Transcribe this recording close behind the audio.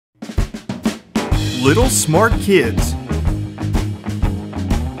Little Smart Kids.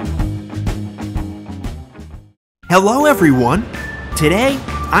 Hello everyone! Today,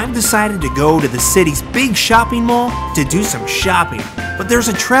 I've decided to go to the city's big shopping mall to do some shopping. But there's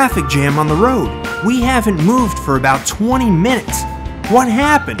a traffic jam on the road. We haven't moved for about 20 minutes. What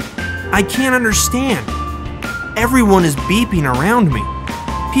happened? I can't understand. Everyone is beeping around me.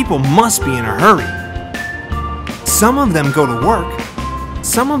 People must be in a hurry. Some of them go to work.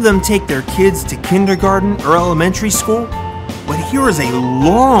 Some of them take their kids to kindergarten or elementary school. But here is a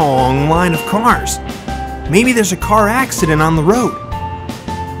long line of cars. Maybe there's a car accident on the road.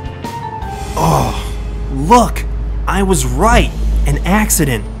 Oh, look! I was right. An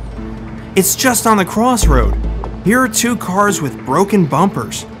accident. It's just on the crossroad. Here are two cars with broken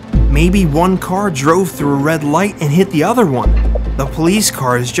bumpers. Maybe one car drove through a red light and hit the other one. The police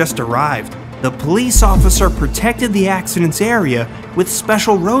car has just arrived. The police officer protected the accident's area with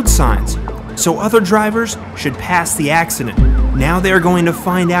special road signs, so other drivers should pass the accident. Now they are going to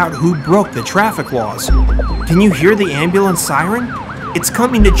find out who broke the traffic laws. Can you hear the ambulance siren? It's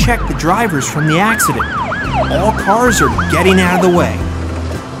coming to check the drivers from the accident. All cars are getting out of the way.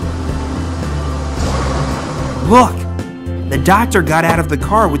 Look! The doctor got out of the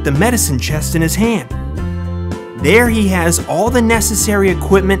car with the medicine chest in his hand. There he has all the necessary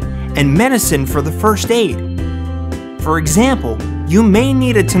equipment and medicine for the first aid. For example, you may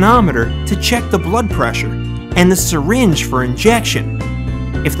need a tonometer to check the blood pressure and the syringe for injection.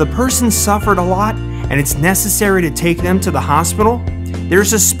 If the person suffered a lot and it's necessary to take them to the hospital,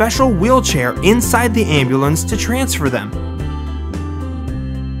 there's a special wheelchair inside the ambulance to transfer them.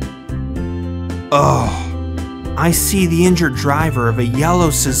 Oh, I see the injured driver of a yellow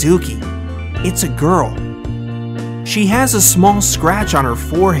Suzuki. It's a girl. She has a small scratch on her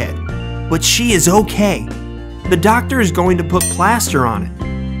forehead, but she is okay. The doctor is going to put plaster on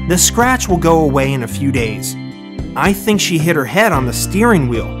it. The scratch will go away in a few days. I think she hit her head on the steering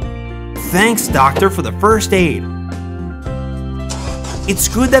wheel. Thanks, doctor, for the first aid. It's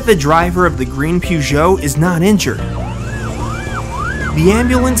good that the driver of the green Peugeot is not injured. The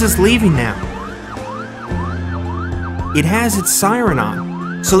ambulance is leaving now. It has its siren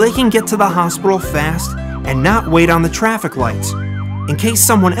on, so they can get to the hospital fast and not wait on the traffic lights, in case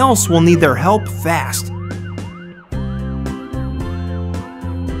someone else will need their help fast.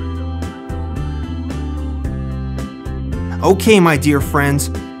 Okay, my dear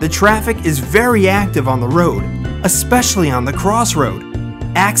friends, the traffic is very active on the road, especially on the crossroad.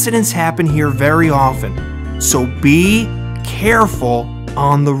 Accidents happen here very often, so be careful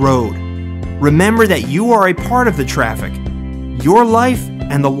on the road. Remember that you are a part of the traffic. Your life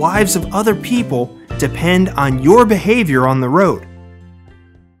and the lives of other people depend on your behavior on the road.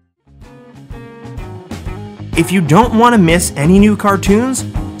 If you don't want to miss any new cartoons,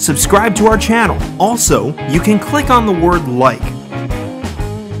 subscribe to our channel. Also, you can click on the word like.